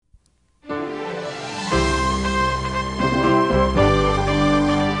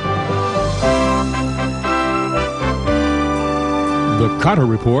The Carter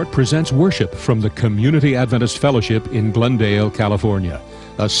Report presents worship from the Community Adventist Fellowship in Glendale, California.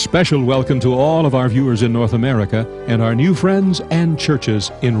 A special welcome to all of our viewers in North America and our new friends and churches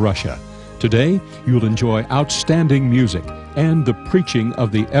in Russia. Today, you'll enjoy outstanding music and the preaching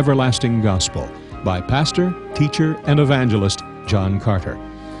of the everlasting gospel by pastor, teacher, and evangelist John Carter.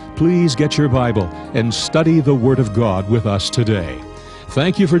 Please get your Bible and study the Word of God with us today.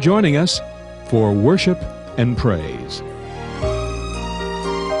 Thank you for joining us for Worship and Praise.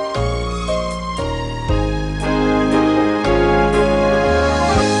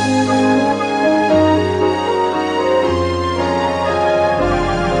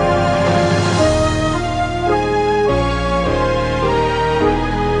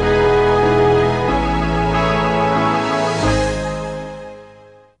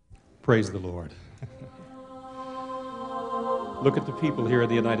 Praise the Lord. Look at the people here in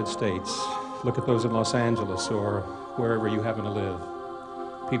the United States. Look at those in Los Angeles or wherever you happen to live.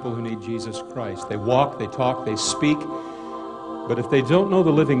 People who need Jesus Christ. They walk, they talk, they speak, but if they don't know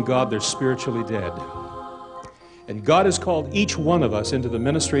the living God, they're spiritually dead. And God has called each one of us into the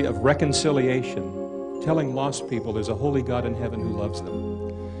ministry of reconciliation, telling lost people there's a holy God in heaven who loves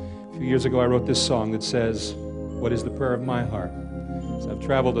them. A few years ago, I wrote this song that says, "What is the prayer of my heart?" So I've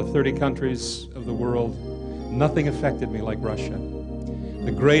traveled to 30 countries of the world. Nothing affected me like Russia.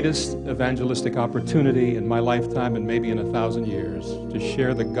 The greatest evangelistic opportunity in my lifetime and maybe in 1,000 years to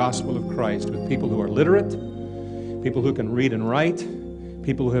share the gospel of Christ with people who are literate, people who can read and write,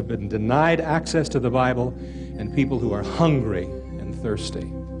 people who have been denied access to the Bible, and people who are hungry and thirsty.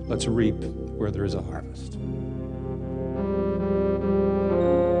 Let's reap where there is a harvest.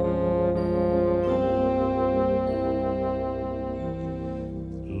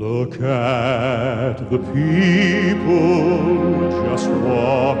 Look at the people just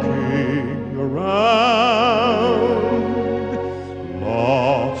walking around,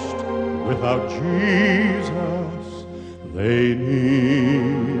 lost without Jesus, they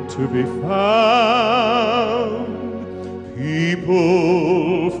need to be found.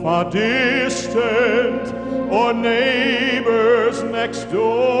 People far distant or neighbors next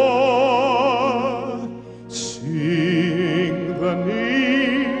door, seeing the need,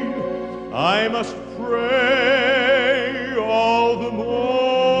 I must pray all the more.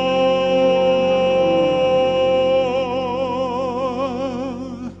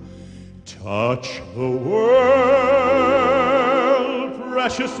 Touch the world,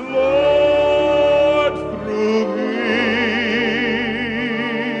 precious Lord, through me.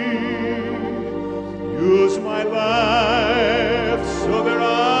 Use my life so their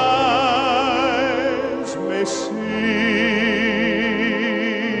eyes may see.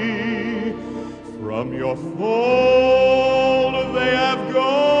 From your fold they have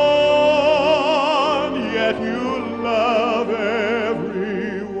gone, yet you love everyone.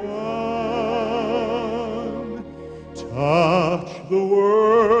 Touch the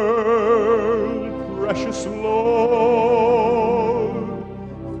world, precious Lord,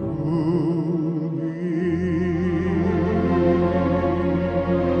 through me.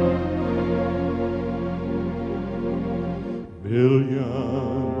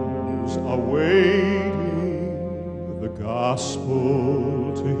 Millions are waiting the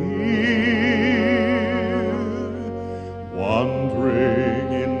gospel to hear,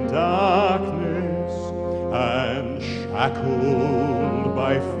 wandering in darkness and shackled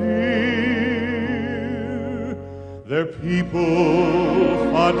by fear. They're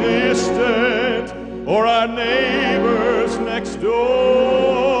people far distant or our neighbors next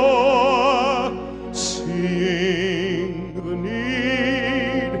door, seeing the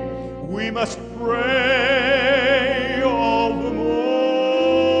need, we must pray all the more.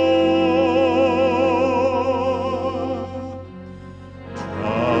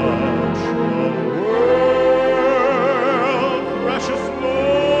 Touch the world, precious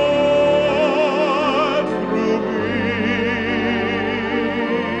Lord, through me.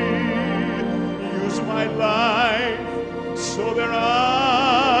 Use my life so their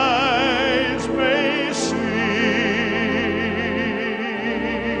eyes may see.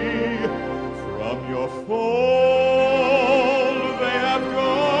 From your fold they have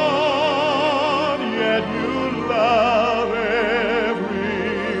gone, yet you love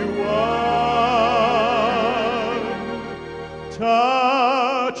everyone.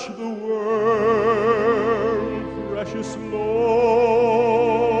 Touch the world, precious Lord,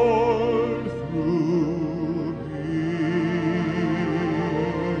 through me.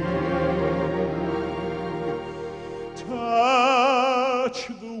 Touch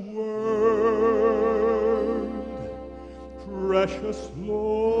the world, precious Lord,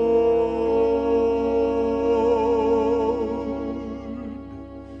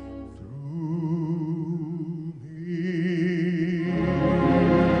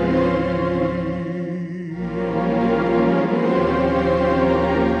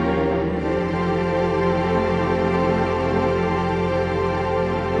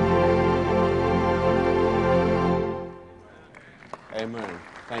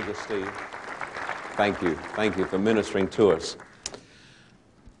 Thank you, Steve. Thank you. Thank you for ministering to us.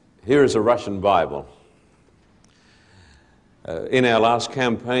 Here is a Russian Bible. In our last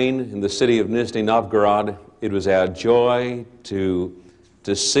campaign in the city of Nizhny Novgorod, it was our joy to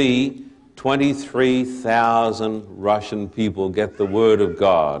see 23,000 Russian people get the Word of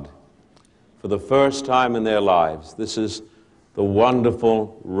God for the first time in their lives. This is the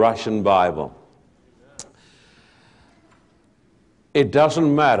wonderful Russian Bible. It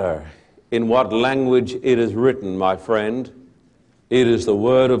doesn't matter in what language it is written, my friend. It is the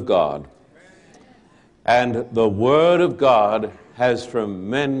Word of God. And the Word of God has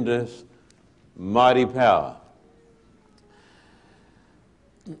tremendous, mighty power.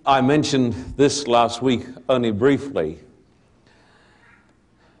 I mentioned this last week only briefly,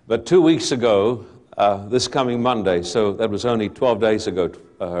 but 2 weeks ago, this coming Monday, so that was only 12 days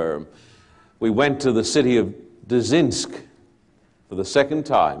ago, we went to the city of Dzinsk for the second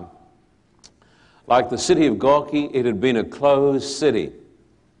time. Like the city of Gorky, it had been a closed city.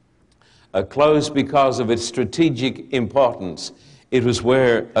 Closed because of its strategic importance. It was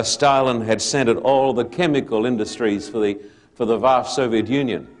where Stalin had centered all the chemical industries for the vast Soviet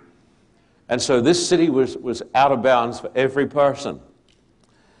Union. And so this city was out of bounds for every person.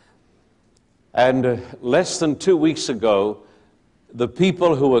 And less than 2 weeks ago, the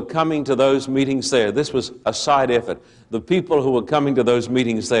people who were coming to those meetings there, this was a side effort, the people who were coming to those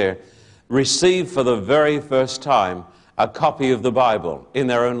meetings there received for the very first time a copy of the Bible in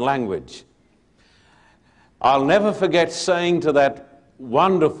their own language. I'll never forget saying to that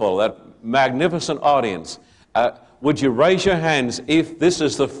wonderful, that magnificent audience, would you raise your hands if this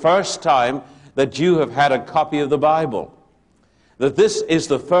is the first time that you have had a copy of the Bible? That this is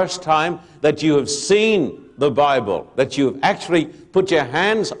the first time that you have seen the Bible, that you have actually put your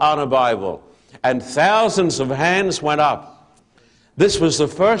hands on a Bible. And thousands of hands went up. This was the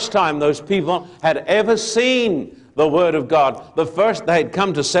first time those people had ever seen the Word of God. They had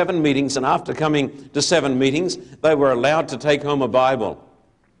come to 7 meetings, and after coming to 7 meetings, they were allowed to take home a Bible.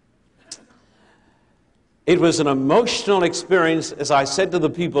 It was an emotional experience, as I said to the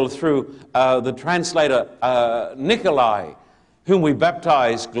people through the translator, Nikolai, whom we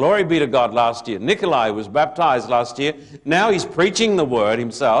baptized, glory be to God, last year. Nikolai was baptized last year. Now he's preaching the Word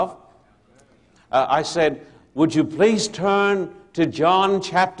himself. I said, would you please turn to John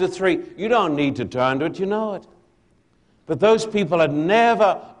chapter 3. You don't need to turn to it, you know it. But those people had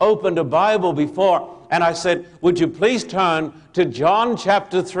never opened a Bible before. And I said, would you please turn to John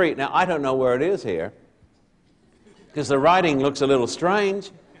chapter 3. Now, I don't know where it is here, because the writing looks a little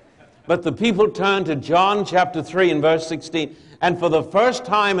strange. But the people turned to John chapter 3 and verse 16. And for the first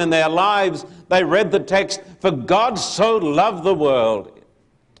time in their lives, they read the text, for God so loved the world.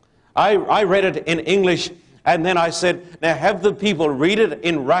 I read it in English, and then I said, now have the people read it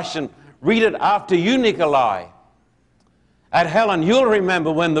in Russian. Read it after you, Nikolai. At Helen, you'll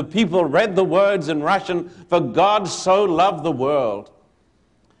remember when the people read the words in Russian, for God so loved the world,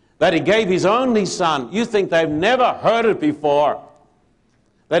 that He gave His only Son. You think they've never heard it before.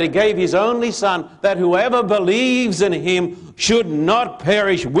 That He gave His only Son, that whoever believes in Him should not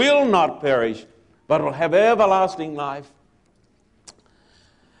perish, will not perish, but will have everlasting life.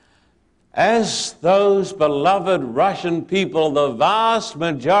 As those beloved Russian people, the vast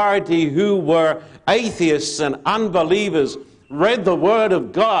majority who were atheists and unbelievers, read the Word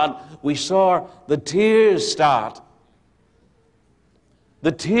of God, we saw the tears start.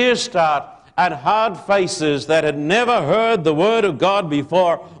 The tears start, and hard faces that had never heard the Word of God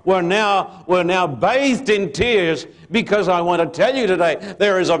before were now bathed in tears, because I want to tell you today,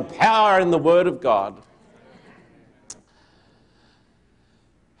 there is a power in the Word of God.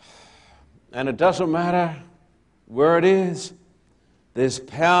 And it doesn't matter where it is. There's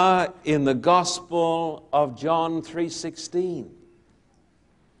power in the Gospel of John 3:16.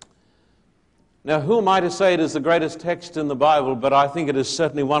 Now, who am I to say it is the greatest text in the Bible, but I think it is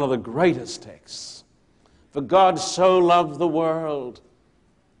certainly one of the greatest texts. For God so loved the world.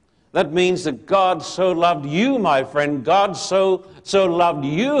 That means that God so loved you, my friend. God so loved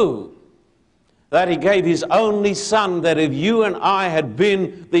you that He gave His only Son, that if you and I had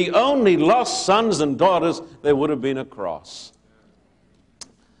been the only lost sons and daughters, there would have been a cross.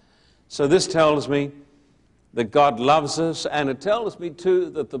 So this tells me that God loves us, and it tells me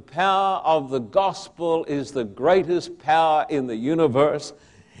too that the power of the gospel is the greatest power in the universe.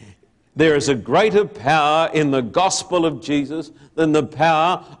 There is a greater power in the gospel of Jesus than the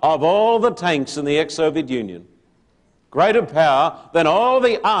power of all the tanks in the ex-Soviet Union. Greater power than all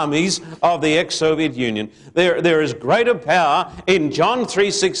the armies of the ex-Soviet Union. There is greater power in John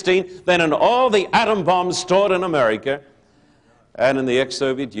 3:16 than in all the atom bombs stored in America. and in the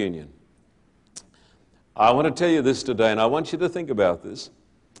ex-Soviet Union. I want to tell you this today, and I want you to think about this.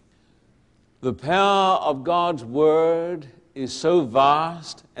 The power of God's Word is so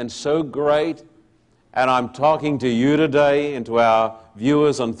vast and so great, and I'm talking to you today and to our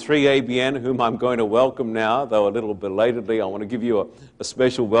viewers on 3ABN, whom I'm going to welcome now, though a little belatedly. I want to give you a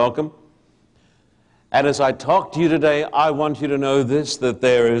special welcome. And as I talk to you today, I want you to know this, that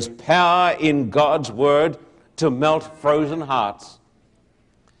there is power in God's Word to melt frozen hearts.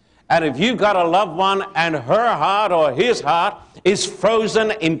 And if you've got a loved one and her heart or his heart is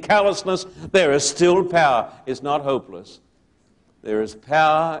frozen in callousness, there is still power. It's not hopeless. There is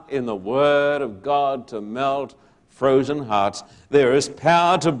power in the Word of God to melt frozen hearts. There is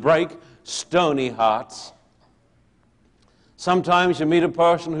power to break stony hearts. Sometimes you meet a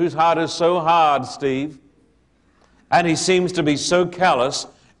person whose heart is so hard, Steve, and he seems to be so callous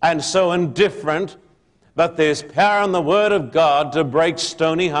and so indifferent, but there's power in the Word of God to break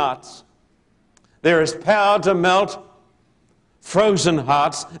stony hearts. There is power to melt frozen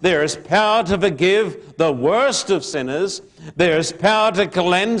hearts. There is power to forgive the worst of sinners. There is power to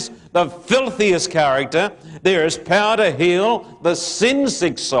cleanse the filthiest character. There is power to heal the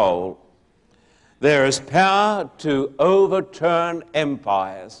sin-sick soul. There is power to overturn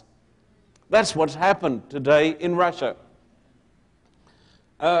empires. That's what's happened today in Russia.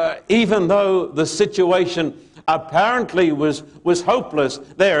 Even though the situation apparently was hopeless,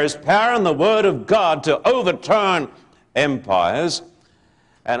 there is power in the Word of God to overturn empires.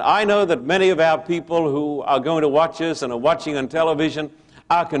 And I know that many of our people who are going to watch us and are watching on television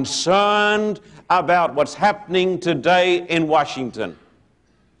are concerned about what's happening today in Washington.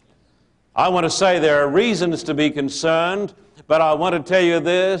 I want to say there are reasons to be concerned, but I want to tell you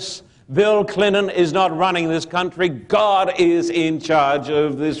this. Bill Clinton is not running this country. God is in charge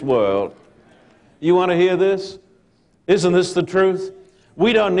of this world. You want to hear this? Isn't this the truth?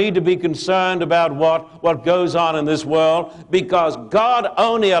 We don't need to be concerned about what goes on in this world, because God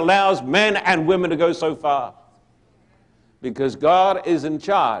only allows men and women to go so far. Because God is in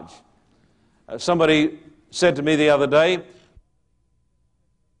charge. Somebody said to me the other day,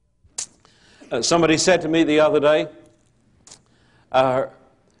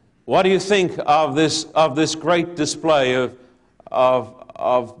 what do you think of this great display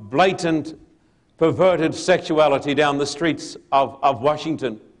of blatant, perverted sexuality down the streets of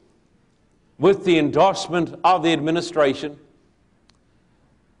Washington with the endorsement of the administration?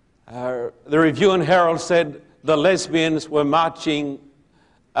 The Review and Herald said the lesbians were marching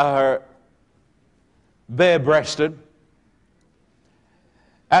bare-breasted.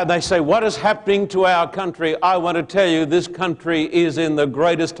 And they say, what is happening to our country? I want to tell you, this country is in the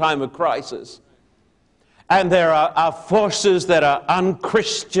greatest time of crisis. And there are forces that are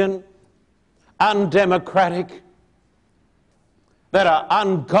unchristian, undemocratic, that are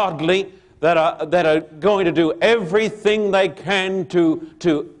ungodly, that are going to do everything they can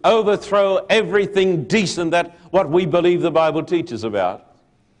to overthrow everything decent that what we believe the Bible teaches about.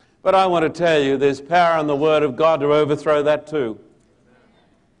 But I want to tell you, there's power in the Word of God to overthrow that too.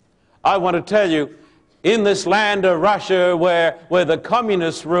 I want to tell you, in this land of Russia where the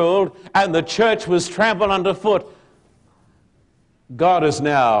communists ruled and the church was trampled underfoot, God is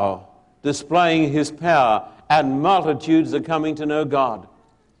now displaying His power, and multitudes are coming to know God.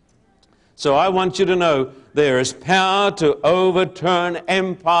 So I want you to know there is power to overturn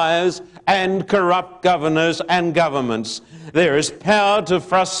empires and corrupt governors and governments. There is power to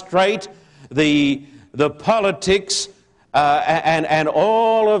frustrate the politics and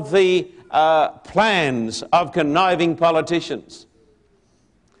all of the plans of conniving politicians.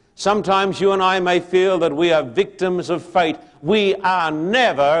 Sometimes you and I may feel that we are victims of fate. We are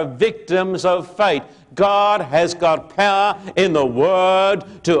never victims of fate. God has got power in the Word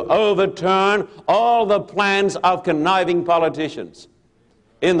to overturn all the plans of conniving politicians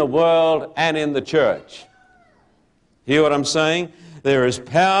in the world and in the church. Hear what I'm saying? There is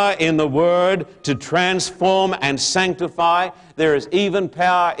power in the Word to transform and sanctify. There is even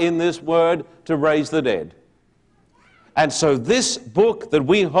power in this Word to raise the dead. And so this book that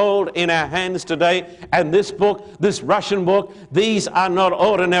we hold in our hands today, and this book, this Russian book, these are not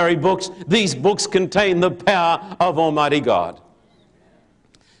ordinary books. These books contain the power of Almighty God.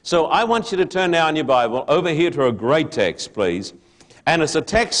 So I want you to turn now in your Bible over here to a great text, please. And it's a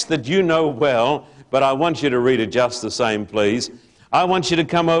text that you know well, but I want you to read it just the same, please. I want you to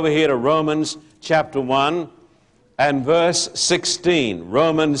come over here to Romans chapter 1 and verse 16.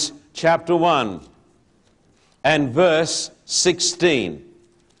 Romans chapter 1 and verse 16.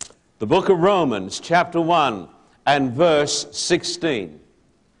 The book of Romans chapter 1 and verse 16.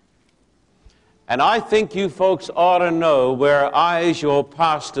 And I think you folks ought to know where I, as your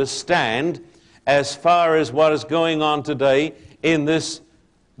pastor, stand as far as what is going on today in this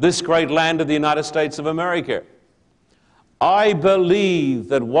great land of the United States of America. I believe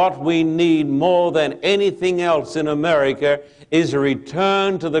that what we need more than anything else in America is a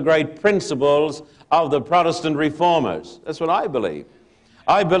return to the great principles of the Protestant reformers. That's what I believe.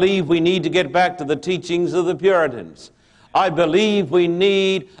 I believe we need to get back to the teachings of the Puritans. I believe we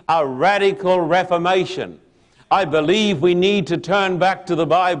need a radical reformation. I believe we need to turn back to the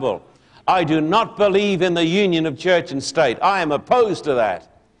Bible. I do not believe in the union of church and state. I am opposed to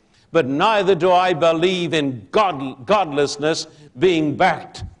that. But neither do I believe in godlessness being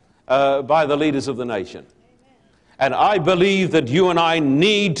backed by the leaders of the nation. And I believe that you and I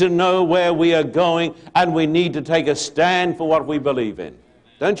need to know where we are going, and we need to take a stand for what we believe in.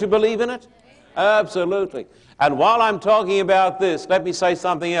 Don't you believe in it? Absolutely. And while I'm talking about this, let me say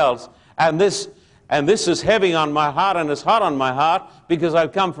something else. And this is heavy on my heart, and it's hot on my heart because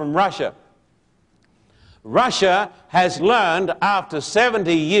I've come from Russia. Russia has learned after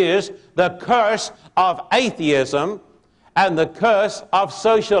 70 years the curse of atheism and the curse of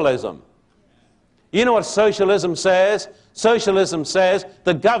socialism. You know what socialism says? Socialism says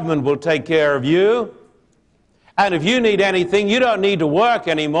the government will take care of you. And if you need anything, you don't need to work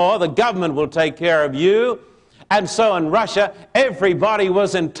anymore. The government will take care of you. And so in Russia, everybody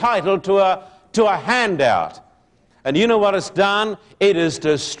was entitled to a handout. And you know what it's done? It has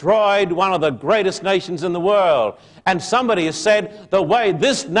destroyed one of the greatest nations in the world. And somebody has said, the way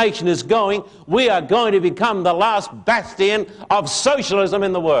this nation is going, we are going to become the last bastion of socialism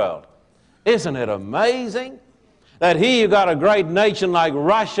in the world. Isn't it amazing that here you've got a great nation like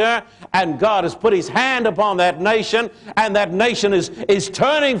Russia, and God has put his hand upon that nation, and that nation has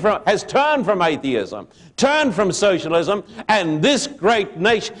turned from atheism, turned from socialism, and this great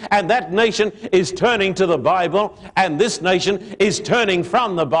nation, and that nation is turning to the Bible, and this nation is turning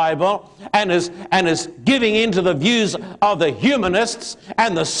from the Bible, and is giving into the views of the humanists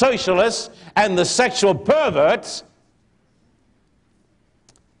and the socialists and the sexual perverts.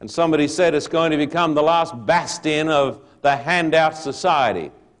 And somebody said it's going to become the last bastion of the handout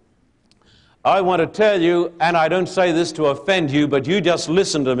society. I want to tell you, and I don't say this to offend you, but you just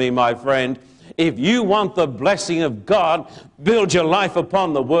listen to me, my friend. If you want the blessing of God, build your life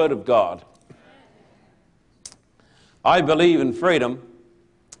upon the Word of God. I believe in freedom,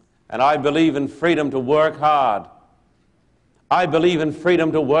 and I believe in freedom to work hard. I believe in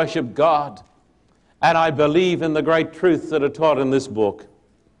freedom to worship God, and I believe in the great truths that are taught in this book.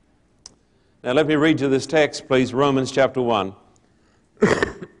 Now let me read you this text, please, Romans chapter 1.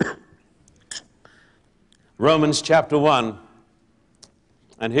 Romans chapter 1,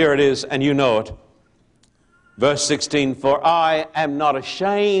 and here it is, and you know it. Verse 16, for I am not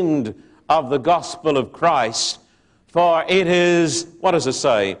ashamed of the gospel of Christ, for it is, what does it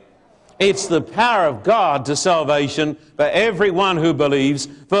say? It's the power of God to salvation for everyone who believes,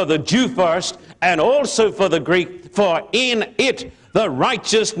 for the Jew first, and also for the Greek, for in it the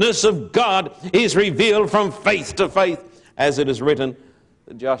righteousness of God is revealed from faith to faith, as it is written,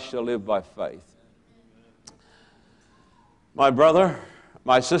 the just shall live by faith. My brother,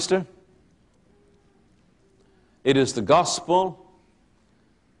 my sister, it is the gospel,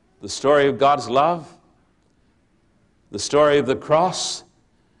 the story of God's love, the story of the cross,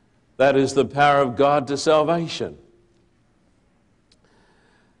 that is the power of God to salvation.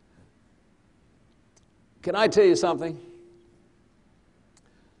 Can I tell you something?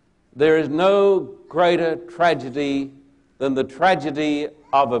 There is no greater tragedy than the tragedy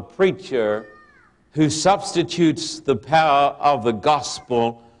of a preacher who substitutes the power of the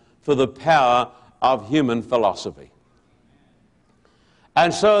gospel for the power of human philosophy.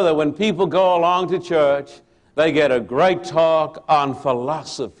 And so that when people go along to church, they get a great talk on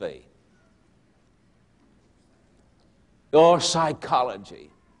philosophy or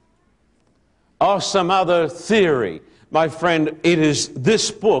psychology or some other theory. My friend, it is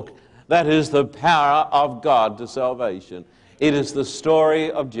this book that is the power of God to salvation. It is the story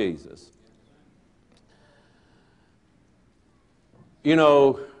of Jesus. You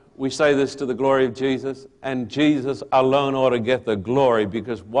know, we say this to the glory of Jesus, and Jesus alone ought to get the glory,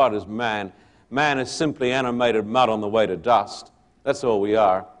 because what is man? Man is simply animated mud on the way to dust. That's all we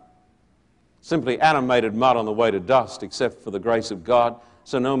are. Simply animated mud on the way to dust, except for the grace of God.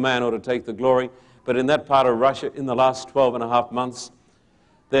 So no man ought to take the glory. But in that part of Russia, in the last 12 and a half months,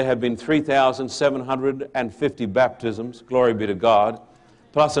 there have been 3,750 baptisms, glory be to God,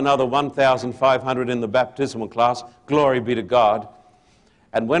 plus another 1,500 in the baptismal class, glory be to God.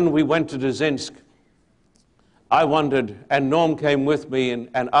 And when we went to Dzerzhinsk, I wondered, and Norm came with me,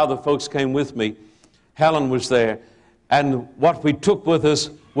 and other folks came with me. Helen was there. And what we took with us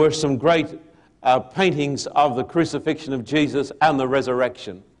were some great paintings of the crucifixion of Jesus and the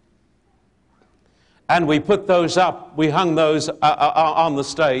resurrection. And we put those up. We hung those on the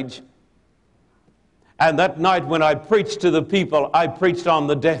stage. And that night when I preached to the people, I preached on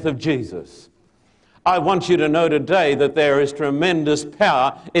the death of Jesus. I want you to know today that there is tremendous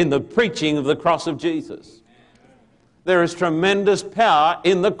power in the preaching of the cross of Jesus. There is tremendous power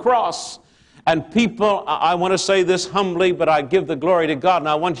in the cross. And people, I want to say this humbly, but I give the glory to God, and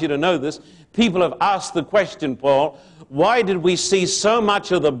I want you to know this. People have asked the question, Paul, why did we see so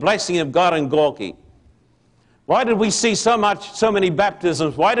much of the blessing of God in Gorky? Why did we see so many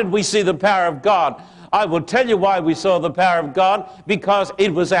baptisms? Why did we see the power of God? I will tell you why we saw the power of God, because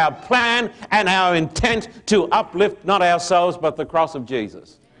it was our plan and our intent to uplift not ourselves but the cross of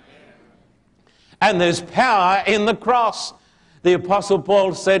Jesus. And there's power in the cross. The Apostle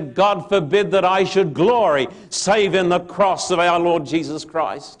Paul said, God forbid that I should glory save in the cross of our Lord Jesus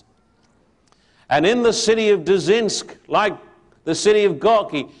Christ. And in the city of Dzinsk, like the city of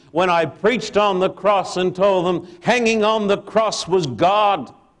Gorky, when I preached on the cross and told them hanging on the cross was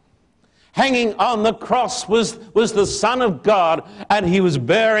God, hanging on the cross was the Son of God, and he was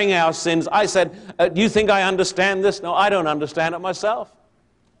bearing our sins. I said, do you think I understand this? No, I don't understand it myself.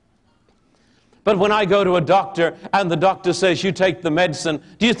 But when I go to a doctor and the doctor says, you take the medicine,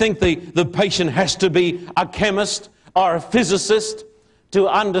 do you think the patient has to be a chemist or a physicist to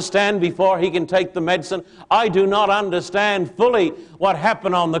understand before he can take the medicine? I do not understand fully what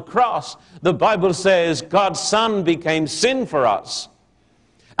happened on the cross. The Bible says God's Son became sin for us.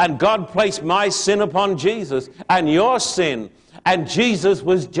 And God placed my sin upon Jesus and your sin. And Jesus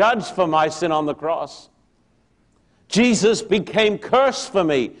was judged for my sin on the cross. Jesus became cursed for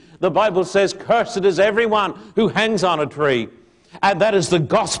me. The Bible says, cursed is everyone who hangs on a tree. And that is the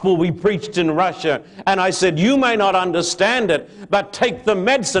gospel we preached in Russia. And I said, you may not understand it, but take the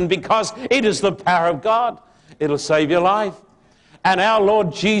medicine because it is the power of God. It'll save your life. And our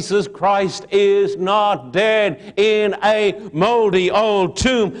Lord Jesus Christ is not dead in a moldy old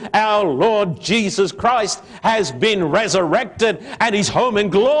tomb. Our Lord Jesus Christ has been resurrected and he's home in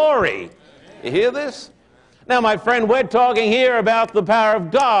glory. You hear this? Now, my friend, we're talking here about the power of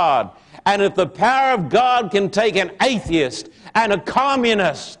God. And if the power of God can take an atheist and a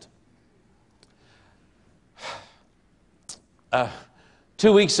communist.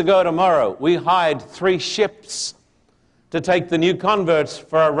 2 weeks ago tomorrow, we hired 3 ships to take the new converts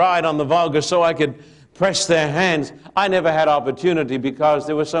for a ride on the Volga so I could press their hands. I never had opportunity because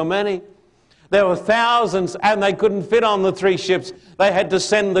there were so many. There were thousands and they couldn't fit on the 3 ships. They had to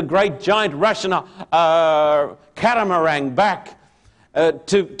send the great giant Russian catamaran back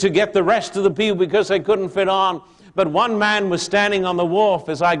to get the rest of the people because they couldn't fit on. But one man was standing on the wharf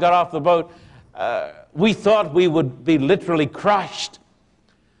as I got off the boat. We thought we would be literally crushed.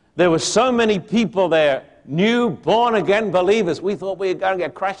 There were so many people there, new, born-again believers. We thought we were going to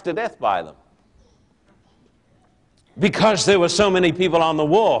get crushed to death by them. Because there were so many people on the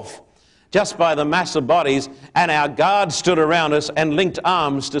wharf, just by the mass of bodies, and our guards stood around us and linked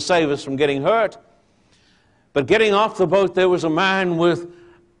arms to save us from getting hurt. But getting off the boat, there was a man with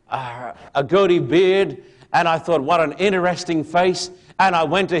a goatee beard, and I thought, what an interesting face. And I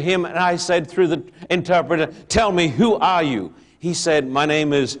went to him and I said through the interpreter, tell me, who are you? He said, my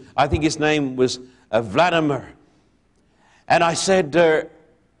name is, I think his name was Vladimir. And I said,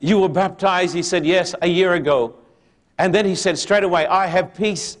 you were baptized? He said, yes, a year ago. And then he said straight away, I have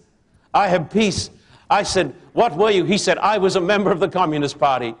peace. I have peace. I said, what were you? He said, I was a member of the Communist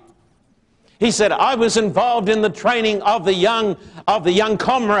Party. He said, I was involved in the training of the young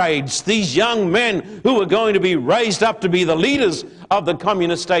comrades, these young men who were going to be raised up to be the leaders of the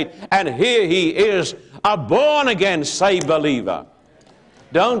communist state. And here he is, a born-again saved believer.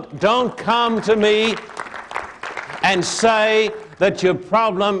 Don't come to me and say that your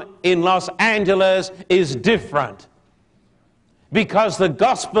problem in Los Angeles is different. Because the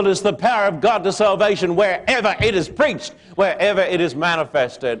gospel is the power of God to salvation wherever it is preached, wherever it is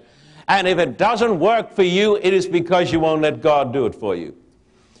manifested. And if it doesn't work for you, it is because you won't let God do it for you.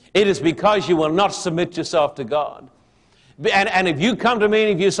 It is because you will not submit yourself to God. And if you come to me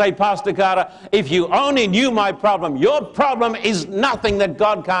and if you say, Pastor Carter, if you only knew my problem, your problem is nothing that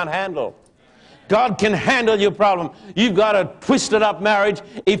God can't handle. God can handle your problem. You've got a twisted up marriage.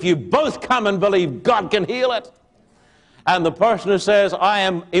 If you both come and believe, God can heal it. And the person who says, I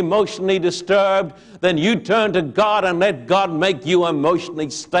am emotionally disturbed, then you turn to God and let God make you emotionally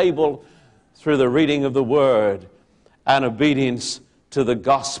stable through the reading of the Word and obedience to the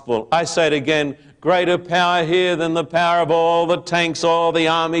gospel. I say it again, greater power here than the power of all the tanks, all the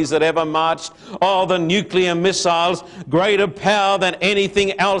armies that ever marched, all the nuclear missiles, greater power than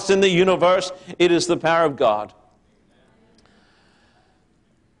anything else in the universe. It is the power of God.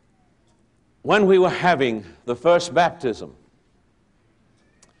 When we were having the first baptism,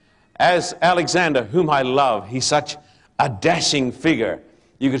 as Alexander, whom I love, he's such a dashing figure.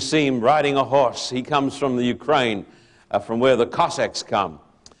 You could see him riding a horse. He comes from the Ukraine, from where the Cossacks come.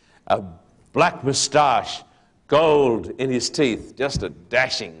 A black moustache, gold in his teeth, just a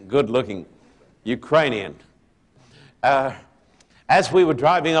dashing, good-looking Ukrainian. As we were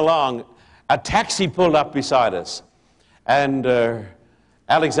driving along, a taxi pulled up beside us, and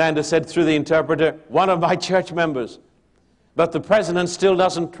Alexander said through the interpreter, "One of my church members. But the president still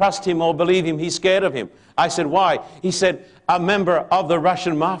doesn't trust him or believe him. He's scared of him." I said, "Why?" He said, "A member of the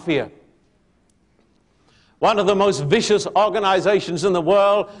Russian mafia. One of the most vicious organizations in the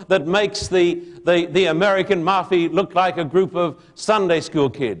world that makes the American mafia look like a group of Sunday school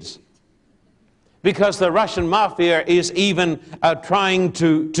kids. Because the Russian mafia is even trying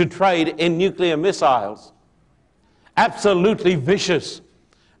to trade in nuclear missiles. Absolutely vicious.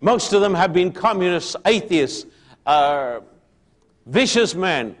 Most of them have been communists, atheists, vicious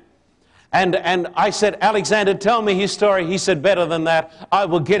men." And I said, "Alexander, tell me his story." He said, "Better than that. I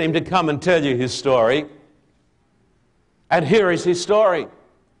will get him to come and tell you his story." And here is his story.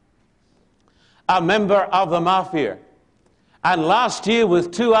 A member of the mafia. And last year,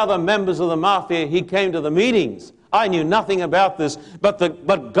 with 2 other members of the mafia, he came to the meetings. I knew nothing about this,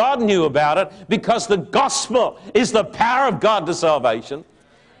 but God knew about it, because the gospel is the power of God to salvation.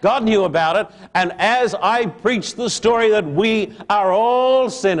 God knew about it, and as I preached the story that we are all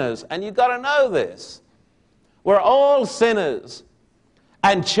sinners, and you've got to know this, we're all sinners,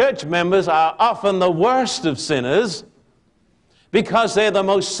 and church members are often the worst of sinners because they're the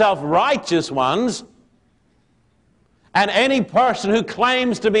most self-righteous ones. And any person who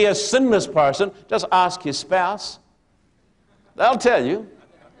claims to be a sinless person, just ask your spouse. They'll tell you.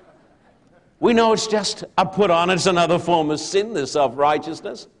 We know it's just a put on, it's another form of sin, this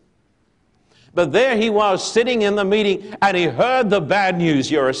self-righteousness. But there he was sitting in the meeting, and he heard the bad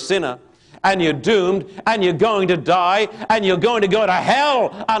news. You're a sinner, and you're doomed, and you're going to die, and you're going to go to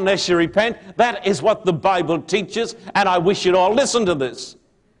hell unless you repent. That is what the Bible teaches, and I wish you'd all listen to this.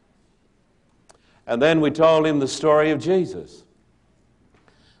 And then we told him the story of Jesus,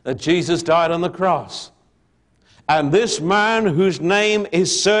 that Jesus died on the cross. And this man, whose name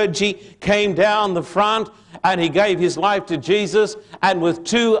is Sergei, came down the front, and he gave his life to Jesus, and with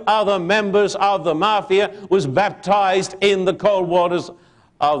 2 other members of the mafia was baptized in the cold waters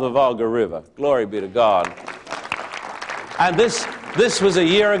of the Volga River. Glory be to God. And this was a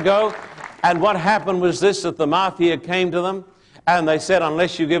year ago, and what happened was this, that the mafia came to them, and they said,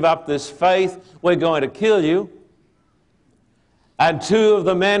 "Unless you give up this faith, we're going to kill you." And 2 of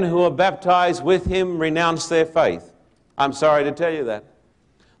the men who were baptized with him renounced their faith. I'm sorry to tell you that.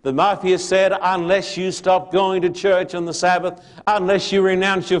 The mafia said, "Unless you stop going to church on the Sabbath, unless you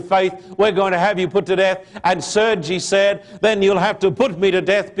renounce your faith, we're going to have you put to death." And Sergei said, "Then you'll have to put me to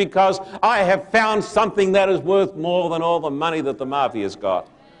death, because I have found something that is worth more than all the money that the mafia's got."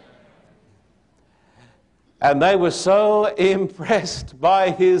 And they were so impressed by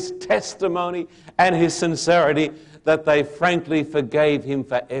his testimony and his sincerity that they frankly forgave him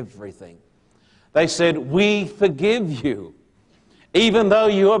for everything. They said, "We forgive you. Even though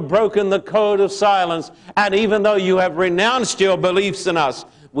you have broken the code of silence, and even though you have renounced your beliefs in us,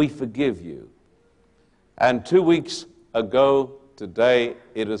 we forgive you." And 2 weeks ago today,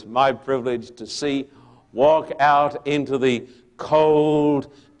 it is my privilege to walk out into the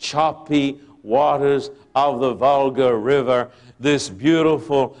cold, choppy waters of the Volga River this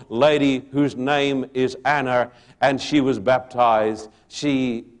beautiful lady whose name is Anna, and she was baptized.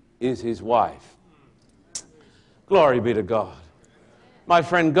 She is his wife. Glory be to God. My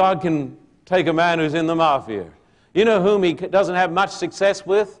friend, God can take a man who's in the mafia. You know whom he doesn't have much success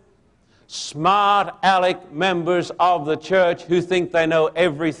with? Smart aleck members of the church who think they know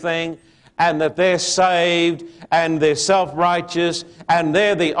everything, and that they're saved, and they're self-righteous, and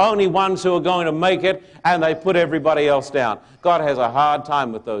they're the only ones who are going to make it, and they put everybody else down. God has a hard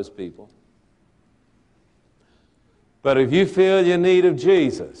time with those people. But if you feel your need of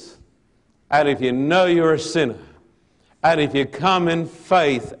Jesus, and if you know you're a sinner, and if you come in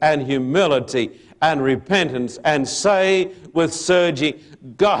faith and humility and repentance and say with Sergei,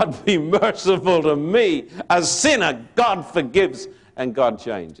 "God be merciful to me, a sinner," God forgives and God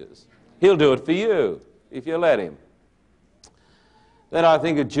changes. He'll do it for you if you let him. Then I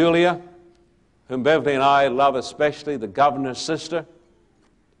think of Julia, whom Beverly and I love especially, the governor's sister.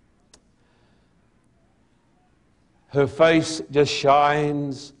 Her face just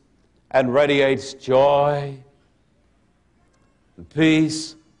shines and radiates joy and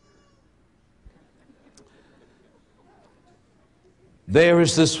peace. There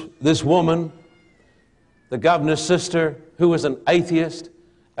is this woman, the governor's sister, who was an atheist,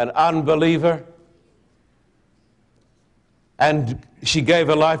 an unbeliever, and she gave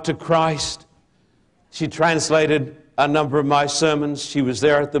her life to Christ. She translated a number of my sermons. She was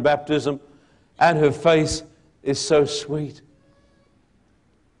there at the baptism, and her face is so sweet.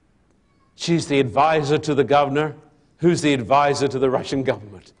 She's the advisor to the governor, who's the advisor to the Russian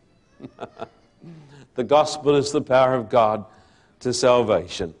government. The gospel is the power of God to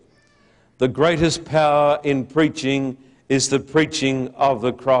salvation. The greatest power in preaching is the preaching of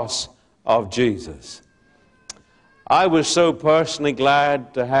the cross of Jesus. I was so personally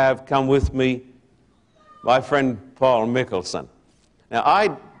glad to have come with me my friend Paul Mickelson. Now,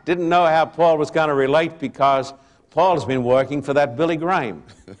 I didn't know how Paul was going to relate because Paul has been working for that Billy Graham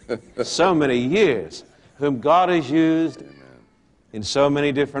so many years, whom God has used in so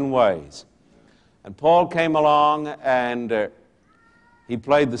many different ways. And Paul came along and he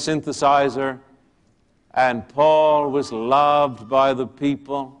played the synthesizer, and Paul was loved by the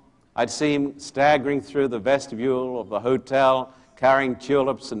people. I'd see him staggering through the vestibule of the hotel, carrying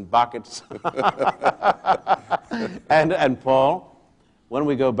tulips and buckets. and Paul, when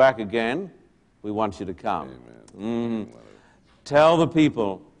we go back again, we want you to come. Tell the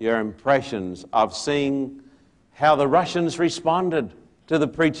people your impressions of seeing how the Russians responded to the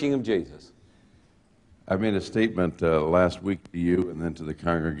preaching of Jesus. I made a statement last week to you and then to the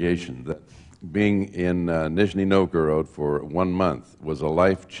congregation that being in Nizhny Novgorod for 1 month was a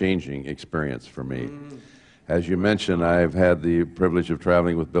life-changing experience for me. As you mentioned, I've had the privilege of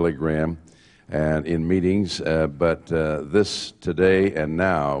traveling with Billy Graham and in meetings, but this today and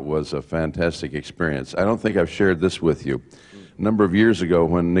now was a fantastic experience. I don't think I've shared this with you. A number of years ago,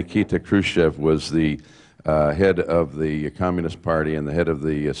 when Nikita Khrushchev was the head of the Communist Party and the head of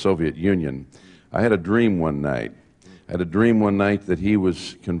the Soviet Union, I had a dream one night. I had a dream one night that he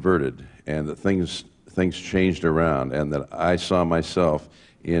was converted and that things changed around, and that I saw myself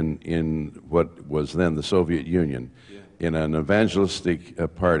in what was then the Soviet Union, in an evangelistic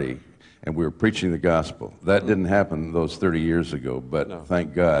party, and we were preaching the gospel. That didn't happen those 30 years ago, but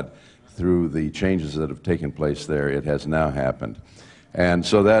thank God, through the changes that have taken place there, it has now happened. And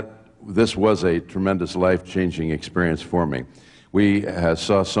so this was a tremendous life-changing experience for me. We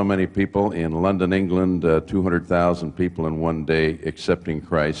saw so many people in London, England, 200,000 people in one day accepting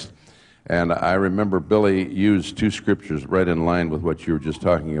Christ. And I remember Billy used two scriptures right in line with what you were just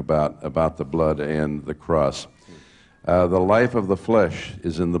talking about the blood and the cross. The life of the flesh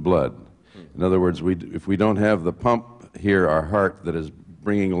is in the blood. In other words, if we don't have the pump here, our heart, that is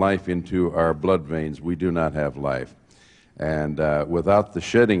bringing life into our blood veins, we do not have life. And without the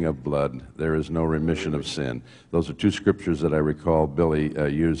shedding of blood, there is no remission of sin. Those are two scriptures that I recall Billy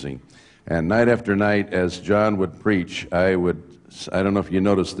using. And night after night, as John would preach, I don't know if you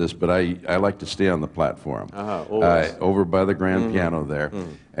noticed this, but I like to stay on the platform, over by the grand piano there,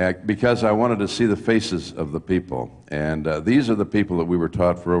 because I wanted to see the faces of the people. And these are the people that we were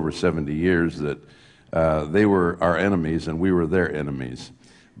taught for over 70 years that they were our enemies and we were their enemies.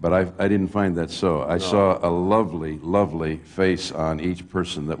 But I didn't find that so. I saw a lovely, lovely face on each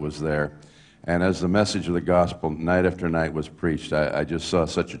person that was there. And as the message of the gospel night after night was preached, I just saw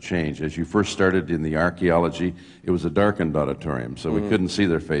such a change. As you first started in the archaeology, it was a darkened auditorium, so we couldn't see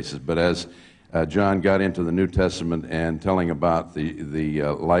their faces. But as John got into the New Testament and telling about the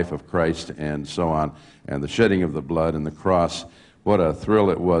life of Christ and so on, and the shedding of the blood and the cross, what a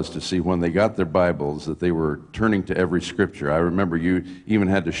thrill it was to see when they got their Bibles that they were turning to every scripture. I remember you even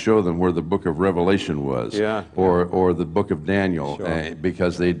had to show them where the book of Revelation was, or the book of Daniel,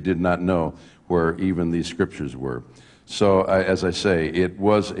 because they did not know where even these scriptures were. So, as I say, it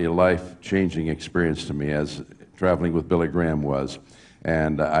was a life-changing experience to me, as traveling with Billy Graham was.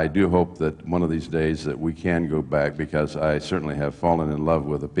 And I do hope that one of these days that we can go back, because I certainly have fallen in love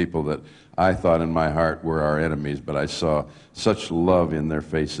with the people that I thought in my heart were our enemies, but I saw such love in their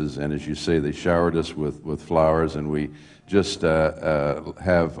faces, and as you say, they showered us with flowers, and we just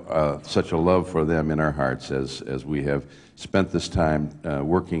have such a love for them in our hearts as we have spent this time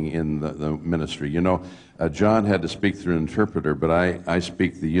working in the ministry. You know, John had to speak through an interpreter, but I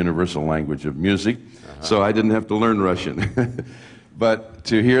speak the universal language of music, so I didn't have to learn Russian. But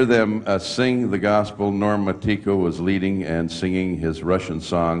to hear them sing the gospel, Norm Matiko was leading and singing his Russian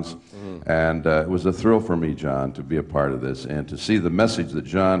songs, and it was a thrill for me, John, to be a part of this and to see the message that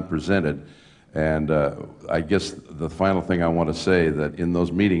John presented. And I guess the final thing I want to say, that in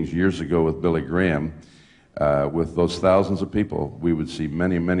those meetings years ago with Billy Graham, with those thousands of people, we would see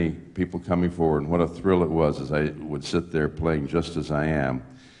many, many people coming forward, and what a thrill it was as I would sit there playing just as I am.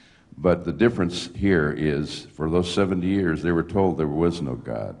 But the difference here is, for those 70 years, they were told there was no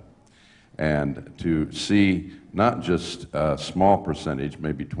God. And to see not just a small percentage,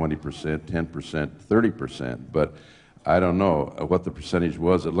 maybe 20%, 10%, 30%, but I don't know what the percentage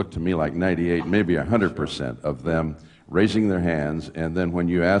was. It looked to me like 98, maybe 100% of them raising their hands, and then when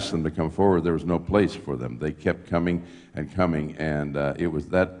you asked them to come forward, there was no place for them. They kept coming and coming, and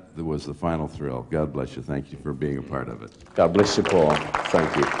that was the final thrill. God bless you. Thank you for being a part of it. God bless you, Paul.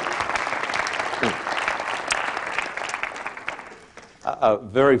 Thank you. A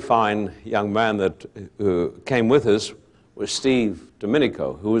very fine young man that came with us was Steve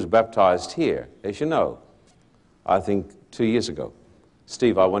Domenico, who was baptized here, as you know, I think 2 years ago.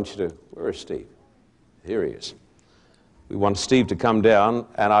 Steve, I want you to, where is Steve? Here he is. We want Steve to come down,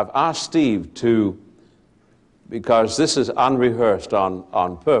 and I've asked Steve to, because this is unrehearsed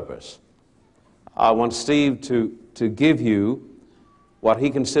on purpose, I want Steve to give you what he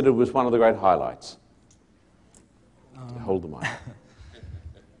considered was one of the great highlights. Hold the mic.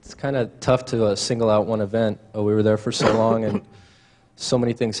 It's kind of tough to single out one event. We were there for so long and so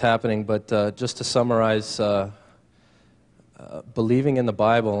many things happening, but just to summarize, believing in the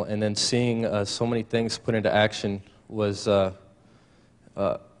Bible and then seeing so many things put into action was, I'm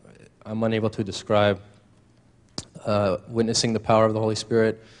unable to describe. Witnessing the power of the Holy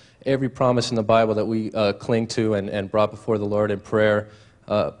Spirit, every promise in the Bible that we cling to and brought before the Lord in prayer,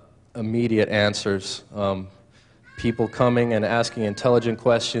 immediate answers. People coming and asking intelligent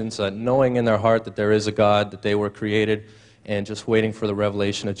questions, knowing in their heart that there is a God, that they were created, and just waiting for the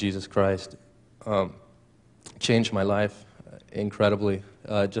revelation of Jesus Christ. Changed my life incredibly,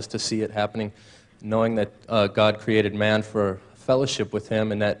 just to see it happening, knowing that God created man for fellowship with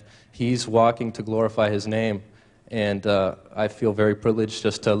Him and that He's walking to glorify His name. And I feel very privileged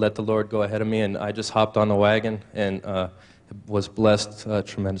just to let the Lord go ahead of me, and I just hopped on the wagon and was blessed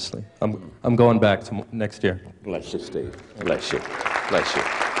tremendously. I'm going back to next year. Bless you, Steve. Bless you. Bless you.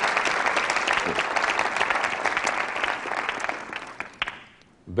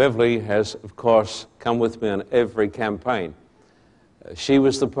 Beverly has, of course, come with me on every campaign. She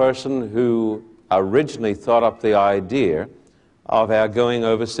was the person who originally thought up the idea of our going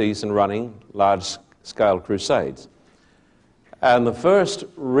overseas and running large-scale crusades. And the first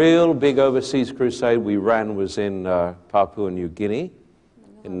real big overseas crusade we ran was in Papua New Guinea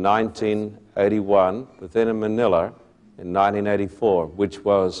in 1981, but then in Manila in 1984, which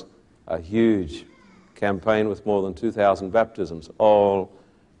was a huge campaign with more than 2,000 baptisms, all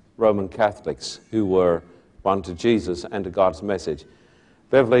Roman Catholics who were won to Jesus and to God's message.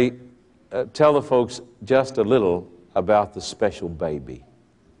 Beverly, tell the folks just a little about the special baby.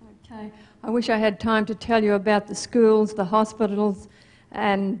 Okay. I wish I had time to tell you about the schools, the hospitals,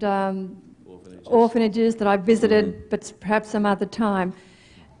 and orphanages that I visited, but perhaps some other time.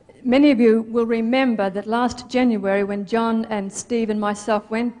 Many of you will remember that last January, when John and Steve and myself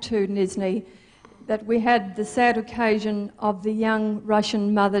went to Nizhny, that we had the sad occasion of the young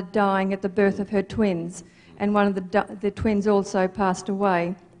Russian mother dying at the birth of her twins, and one of the twins also passed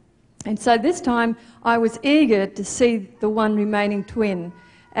away. And so this time I was eager to see the one remaining twin.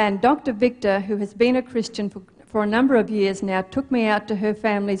 And Dr. Victor, who has been a Christian for a number of years now, took me out to her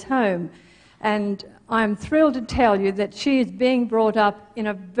family's home. And I'm thrilled to tell you that she is being brought up in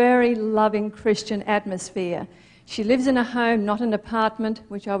a very loving Christian atmosphere. She lives in a home, not an apartment,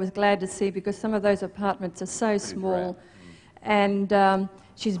 which I was glad to see because some of those apartments are so small. And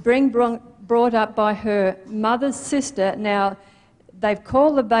she's being brought up by her mother's sister. Now, they've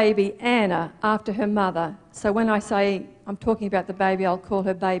called the baby Anna after her mother. So when I say I'm talking about the baby, I'll call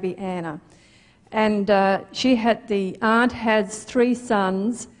her baby Anna. And the aunt has 3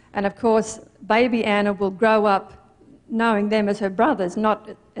 sons, and of course, baby Anna will grow up knowing them as her brothers, not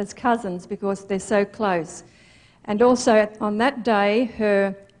as cousins, because they're so close. And also on that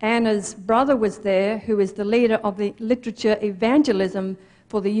day, Anna's brother was there, who is the leader of the literature evangelism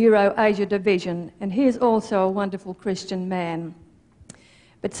for the Euro-Asia division, and he is also a wonderful Christian man.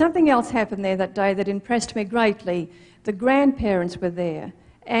 But something else happened there that day that impressed me greatly. The grandparents were there,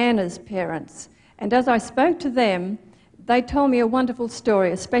 Anna's parents, and as I spoke to them, they told me a wonderful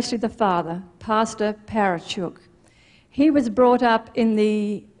story, especially the father, Pastor Parachuk. He was brought up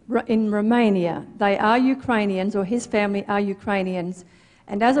in Romania. They are Ukrainians, or his family are Ukrainians,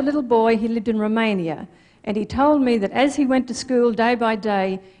 and as a little boy he lived in Romania. And he told me that as he went to school day by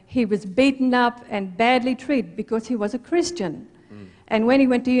day, he was beaten up and badly treated because he was a Christian. And when he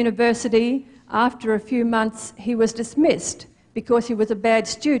went to university, after a few months, he was dismissed because he was a bad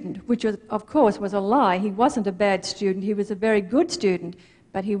student, which was, of course was a lie. He wasn't a bad student, he was a very good student,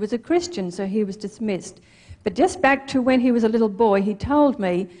 but he was a Christian, so he was dismissed. But just back to when he was a little boy, he told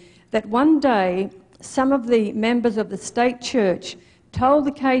me that one day some of the members of the state church told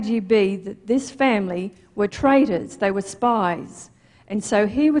the KGB that this family were traitors, they were spies. And so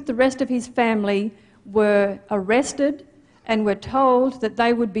he, with the rest of his family, were arrested and were told that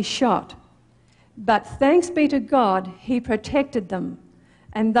they would be shot. But thanks be to God, he protected them,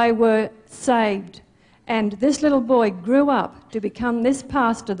 and they were saved. And this little boy grew up to become this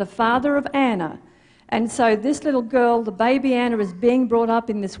pastor, the father of Anna. And so this little girl, the baby Anna, is being brought up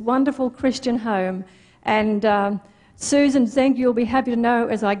in this wonderful Christian home. And Susan Zenk, you'll be happy to know,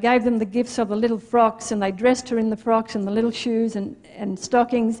 as I gave them the gifts of the little frocks, and they dressed her in the frocks and the little shoes and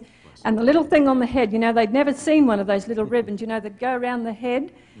stockings, and the little thing on the head, you know, they'd never seen one of those little ribbons, you know, that go around the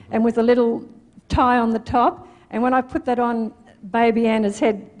head and with a little tie on the top. And when I put that on baby Anna's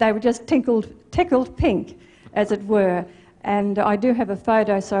head, they were just tickled pink, as it were. And I do have a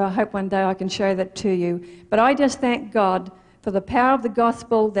photo, so I hope one day I can show that to you. But I just thank God for the power of the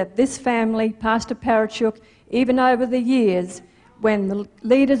gospel that this family, Pastor Parachuk, even over the years, when the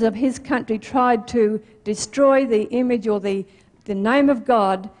leaders of his country tried to destroy the image or the name of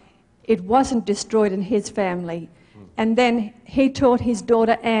God, it wasn't destroyed in his family. And then he taught his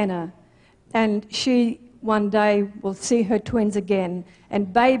daughter Anna, and she one day will see her twins again,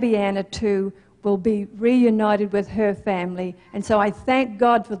 and baby Anna too will be reunited with her family. And so I thank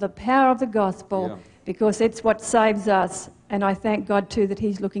God for the power of the gospel, because it's what saves us. And I thank God too that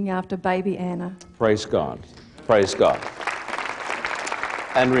he's looking after baby Anna. Praise God. Praise God.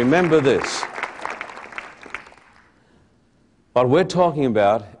 And remember this. What we're talking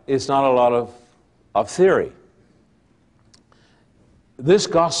about is not a lot of theory. This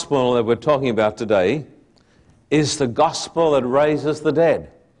gospel that we're talking about today is the gospel that raises the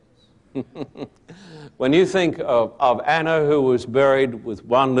dead. When you think of Anna, who was buried with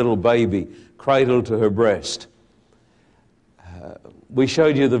one little baby cradled to her breast, we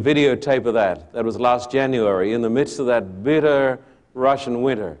showed you the videotape of that. That was last January, in the midst of that bitter Russian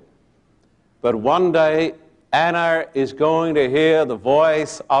winter. But one day, Anna is going to hear the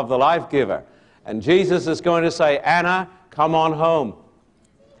voice of the life giver. And Jesus is going to say, Anna, come on home.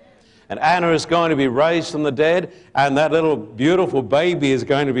 And Anna is going to be raised from the dead, and that little beautiful baby is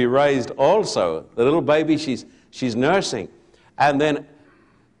going to be raised also. The little baby she's nursing. And then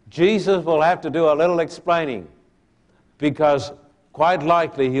Jesus will have to do a little explaining, because quite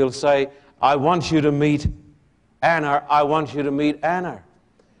likely he'll say, I want you to meet Anna, I want you to meet Anna.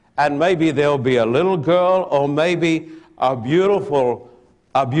 And maybe there'll be a little girl, or maybe a beautiful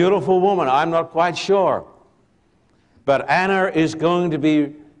woman. I'm not quite sure. But Anna is going to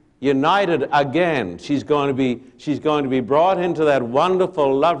be united again. She's going to be brought into that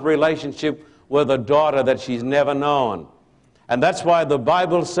wonderful love relationship with a daughter that she's never known. And that's why the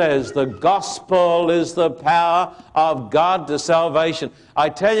Bible says the gospel is the power of God to salvation. I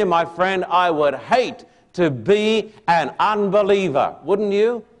tell you, my friend, I would hate to be an unbeliever, wouldn't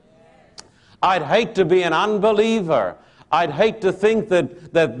you? I'd hate to be an unbeliever. I'd hate to think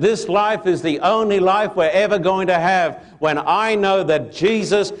that this life is the only life we're ever going to have, when I know that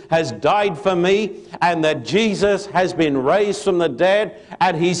Jesus has died for me, and that Jesus has been raised from the dead,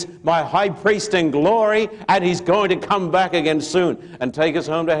 and he's my high priest in glory, and he's going to come back again soon and take us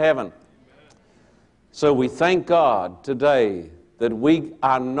home to heaven. So we thank God today that we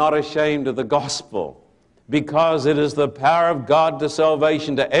are not ashamed of the gospel, because it is the power of God to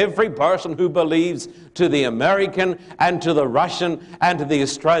salvation to every person who believes, to the American and to the Russian and to the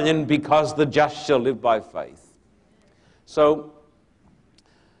Australian, because the just shall live by faith. So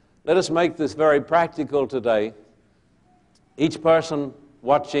let us make this very practical today. Each person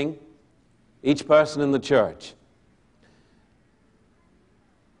watching, each person in the church.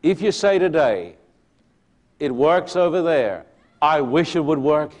 If you say today, it works over there, I wish it would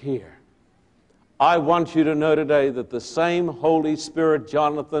work here. I want you to know today that the same Holy Spirit,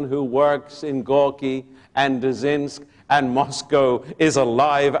 Jonathan, who works in Gorky and Dzinsk and Moscow, is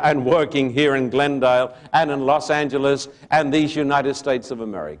alive and working here in Glendale and in Los Angeles and these United States of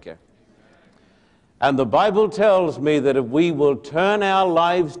America. And the Bible tells me that if we will turn our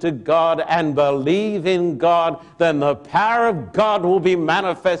lives to God and believe in God, then the power of God will be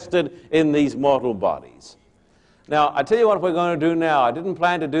manifested in these mortal bodies. Now, I tell you what we're going to do now. I didn't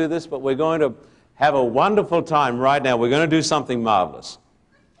plan to do this, but we're going to have a wonderful time right now. We're going to do something marvelous.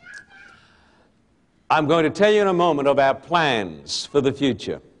 I'm going to tell you in a moment of our plans for the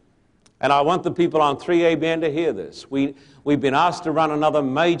future. And I want the people on 3ABN to hear this. We've been asked to run another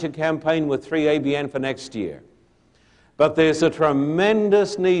major campaign with 3ABN for next year. But there's a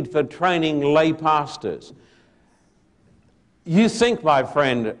tremendous need for training lay pastors. You think, my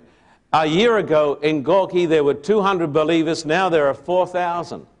friend, a year ago in Gorky there were 200 believers, now there are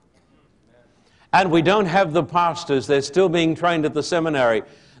 4,000. And we don't have the pastors, they're still being trained at the seminary.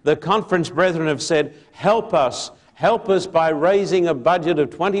 The conference brethren have said, help us by raising a budget of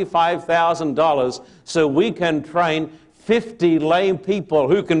 $25,000 so we can train 50 lay people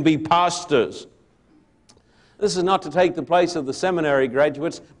who can be pastors. This is not to take the place of the seminary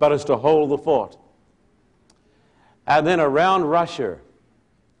graduates, but is to hold the fort. And then around Russia,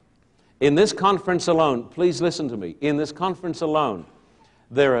 in this conference alone, please listen to me, in this conference alone,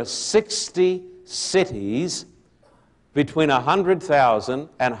 there are 60 cities between 100,000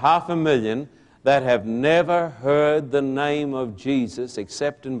 and 500,000 that have never heard the name of Jesus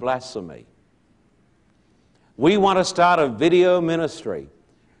except in blasphemy. We want to start a video ministry.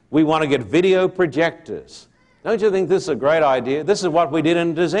 We want to get video projectors. Don't you think this is a great idea? This is what we did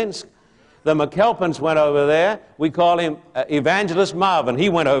in Dzerzhinsk. The McAlpins went over there. We call him Evangelist Marvin. He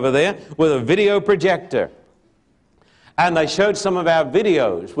went over there with a video projector. And they showed some of our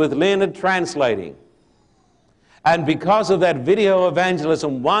videos with Leonard translating. And because of that video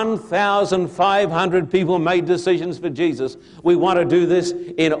evangelism, 1,500 people made decisions for Jesus. We want to do this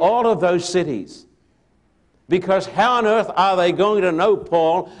in all of those cities. Because how on earth are they going to know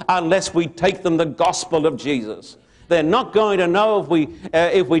Paul unless we take them the gospel of Jesus? They're not going to know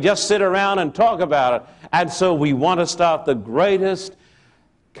if we just sit around and talk about it. And so we want to start the greatest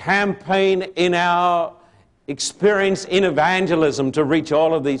campaign in our experience in evangelism to reach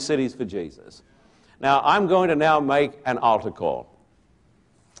all of these cities for Jesus. Now, I'm going to now make an altar call.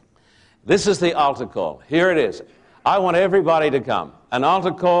 This is the altar call. Here it is. I want everybody to come. An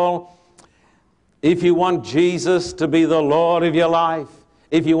altar call, if you want Jesus to be the Lord of your life,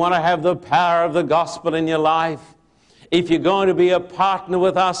 if you want to have the power of the gospel in your life, if you're going to be a partner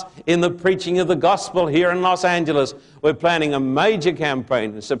with us in the preaching of the gospel here in Los Angeles, we're planning a major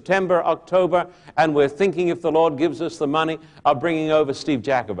campaign in September, October, and we're thinking, if the Lord gives us the money, of bringing over Steve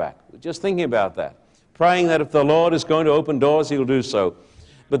Jacobak. We're just thinking about that. Praying that if the Lord is going to open doors, He'll do so.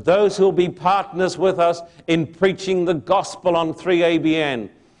 But those who will be partners with us in preaching the gospel on 3ABN,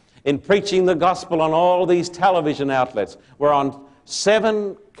 in preaching the gospel on all these television outlets, we're on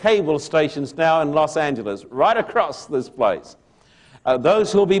 7 cable stations now in Los Angeles, right across this place.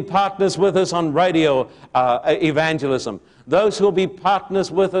 Those who will be partners with us on radio evangelism. Those who will be partners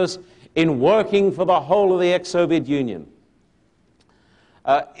with us in working for the whole of the ex-Soviet Union.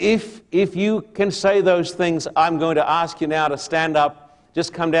 If you can say those things, I'm going to ask you now to stand up,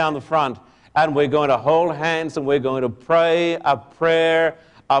 just come down the front, and we're going to hold hands and we're going to pray a prayer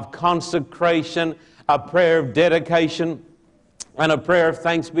of consecration, a prayer of dedication, and a prayer of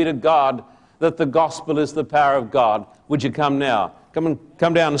thanks be to God that the gospel is the power of God. Would you come now? Come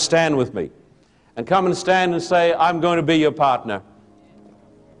down and stand with me. And come and stand and say, I'm going to be your partner.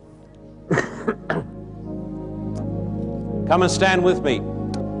 Come and stand with me.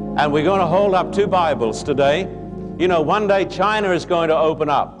 And we're going to hold up 2 Bibles today. You know, one day China is going to open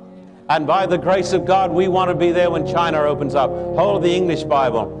up. And by the grace of God, we want to be there when China opens up. Hold the English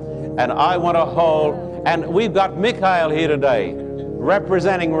Bible. And I want to hold, and we've got Mikhail here today,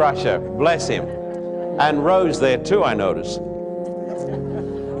 representing Russia. Bless him. And Rose there too, I notice.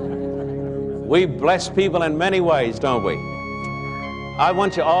 We bless people in many ways, don't we? I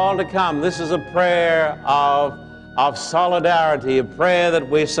want you all to come. This is a prayer of solidarity, a prayer that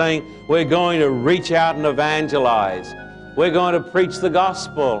we're saying we're going to reach out and evangelize. We're going to preach the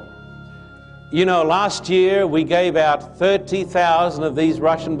gospel. You know, last year we gave out 30,000 of these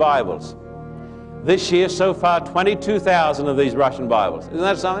Russian Bibles. This year, so far, 22,000 of these Russian Bibles. Isn't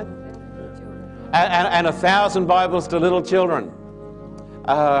that something? And 1,000 Bibles to little children.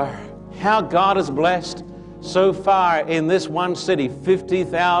 How God has blessed. So far in this one city,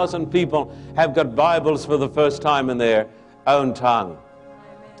 50,000 people have got Bibles for the first time in their own tongue.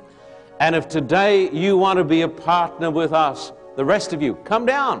 And if today you want to be a partner with us, the rest of you, come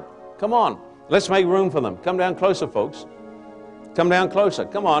down. Come on. Let's make room for them. Come down closer, folks. Come down closer.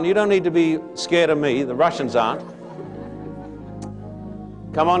 Come on. You don't need to be scared of me. The Russians aren't.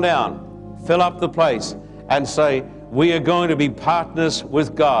 Come on down. Fill up the place and say, we are going to be partners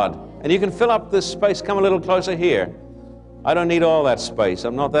with God. And you can fill up this space. Come a little closer here. I don't need all that space.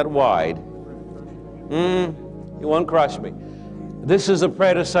 I'm not that wide. You won't crush me. This is a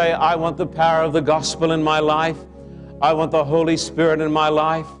prayer to say, I want the power of the gospel in my life. I want the Holy Spirit in my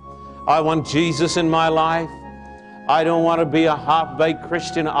life. I want Jesus in my life. I don't want to be a half-baked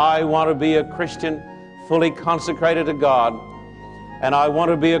Christian. I want to be a Christian fully consecrated to God. And I want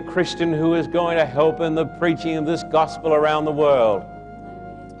to be a Christian who is going to help in the preaching of this gospel around the world.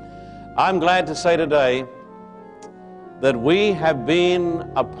 I'm glad to say today that we have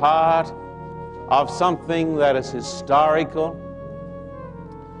been a part of something that is historical.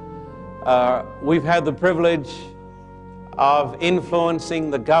 We've had the privilege of influencing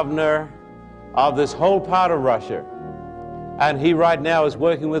the governor of this whole part of Russia. And he right now is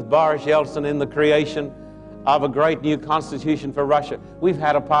working with Boris Yeltsin in the creation of a great new constitution for Russia. We've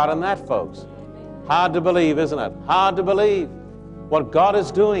had a part in that, folks. Hard to believe, isn't it? Hard to believe what God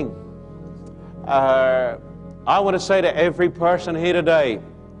is doing. I want to say to every person here today,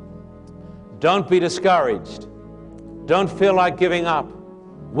 don't be discouraged. Don't feel like giving up.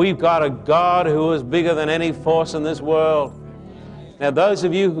 We've got a God who is bigger than any force in this world. Now, those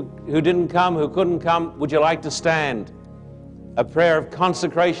of you who didn't come, who couldn't come, would you like to stand? A prayer of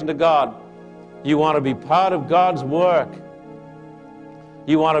consecration to God. You want to be part of God's work.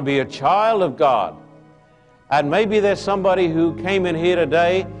 You want to be a child of God. And maybe there's somebody who came in here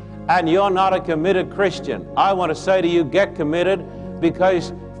today and you're not a committed Christian. I want to say to you, get committed,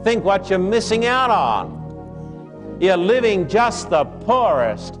 because think what you're missing out on. You're living just the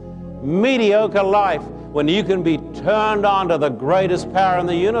poorest, mediocre life when you can be turned on to the greatest power in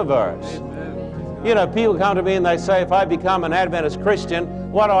the universe. You know, people come to me and they say, if I become an Adventist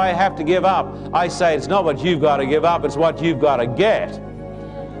Christian, what do I have to give up? I say, it's not what you've got to give up, it's what you've got to get.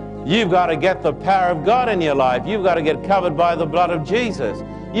 You've got to get the power of God in your life. You've got to get covered by the blood of Jesus.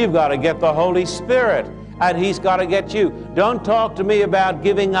 You've got to get the Holy Spirit, and He's got to get you. Don't talk to me about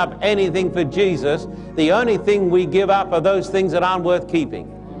giving up anything for Jesus. The only thing we give up are those things that aren't worth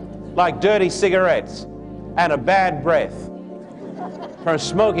keeping, like dirty cigarettes and a bad breath from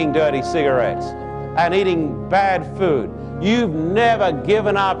smoking dirty cigarettes and eating bad food. You've never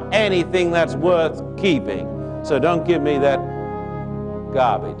given up anything that's worth keeping. So don't give me that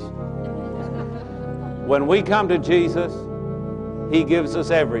garbage. When we come to Jesus, He gives us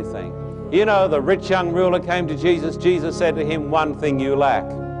everything. You know, the rich young ruler came to Jesus. Jesus said to him, one thing you lack.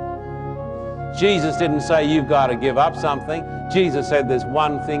 Jesus didn't say you've got to give up something. Jesus said there's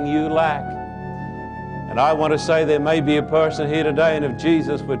one thing you lack. And I want to say there may be a person here today, and if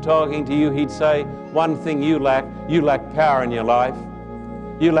Jesus were talking to you, He'd say, one thing you lack power in your life.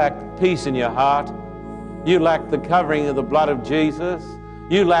 You lack peace in your heart. You lack the covering of the blood of Jesus.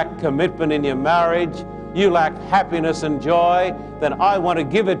 You lack commitment in your marriage. You lack happiness and joy. Then I want to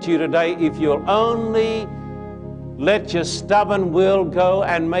give it to you today if you'll only let your stubborn will go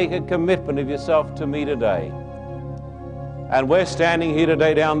and make a commitment of yourself to me today. And we're standing here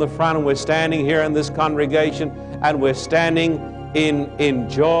today down the front, and we're standing here in this congregation, and we're standing in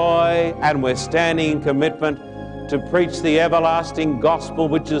joy, and we're standing in commitment to preach the everlasting gospel,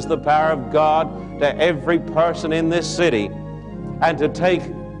 which is the power of God, to every person in this city, and to take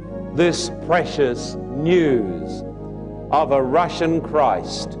this precious news of a Russian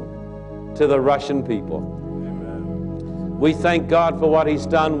Christ to the Russian people. Amen. We thank God for what He's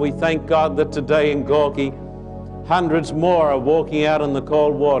done. We thank God that today in Gorky, hundreds more are walking out in the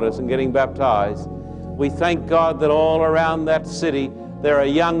cold waters and getting baptized. We thank God that all around that city there are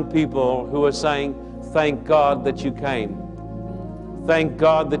young people who are saying, thank God that you came. Thank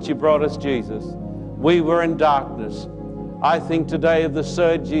God that you brought us Jesus. We were in darkness. I think today of the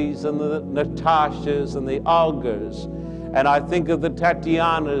Sergis and the Natashas and the Olgas, and I think of the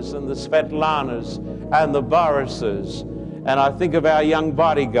Tatyanas and the Svetlanas and the Borises, and I think of our young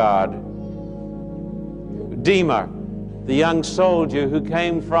bodyguard, Dima, the young soldier who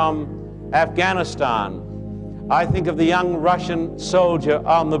came from Afghanistan. I think of the young Russian soldier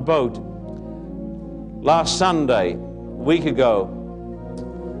on the boat last Sunday, a week ago,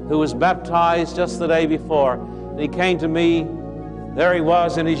 who was baptized just the day before. And he came to me, there he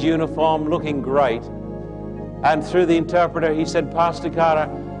was in his uniform, looking great. And through the interpreter, he said, Pastor Carter,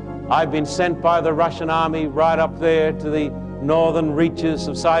 I've been sent by the Russian army right up there to the northern reaches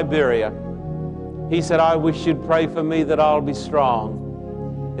of Siberia. He said, I wish you'd pray for me that I'll be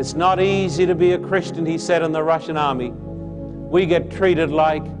strong. It's not easy to be a Christian, he said, in the Russian army. We get treated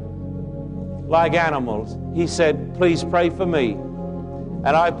like animals. He said, please pray for me. And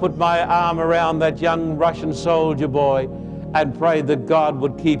I put my arm around that young Russian soldier boy and prayed that God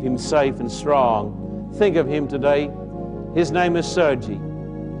would keep him safe and strong. Think of him today. His name is Sergei.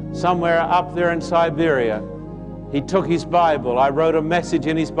 Somewhere up there in Siberia, he took his Bible. I wrote a message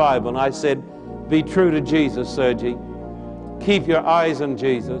in his Bible, and I said, be true to Jesus, Sergei. Keep your eyes on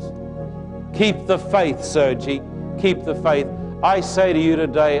Jesus. Keep the faith, Sergei. Keep the faith. I say to you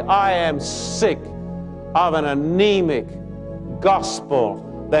today, I am sick of an anemic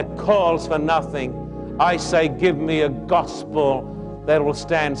gospel that calls for nothing. I say, give me a gospel that will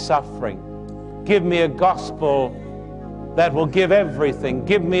stand suffering. Give me a gospel that will give everything.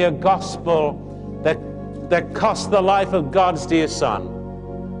 Give me a gospel that costs the life of God's dear Son.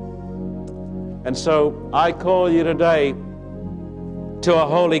 And so I call you today to a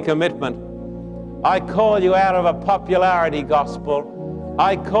holy commitment. I call you out of a popularity gospel.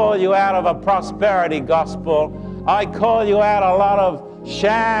 I call you out of a prosperity gospel. I call you out of a lot of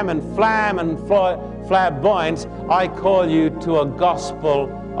sham and flam and flamboyance. I call you to a gospel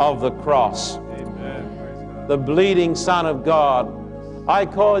of the cross. Amen. The bleeding Son of God. I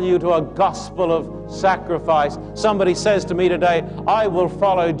call you to a gospel of sacrifice. Somebody says to me today, I will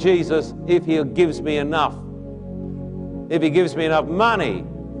follow Jesus if He gives me enough. If He gives me enough money.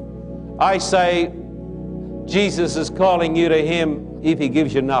 I say, Jesus is calling you to Him if He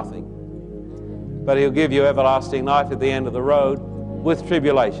gives you nothing. But He'll give you everlasting life at the end of the road with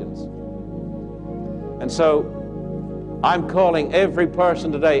tribulations. And so I'm calling every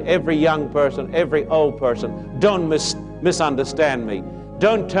person today, every young person, every old person, don't misunderstand me.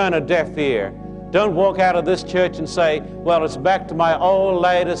 Don't turn a deaf ear. Don't walk out of this church and say, well, it's back to my old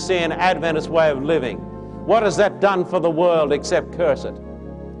Laodicean Adventist way of living. What has that done for the world except curse it?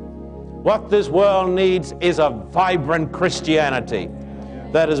 What this world needs is a vibrant Christianity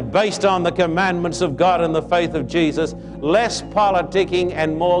that is based on the commandments of God and the faith of Jesus, less politicking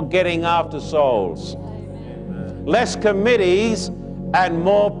and more getting after souls. Less committees and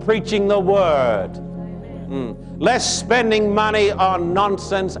more preaching the Word. Less spending money on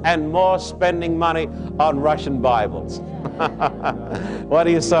nonsense and more spending money on Russian Bibles. What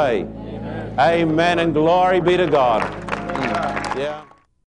do you say? Amen, and glory be to God. Yeah.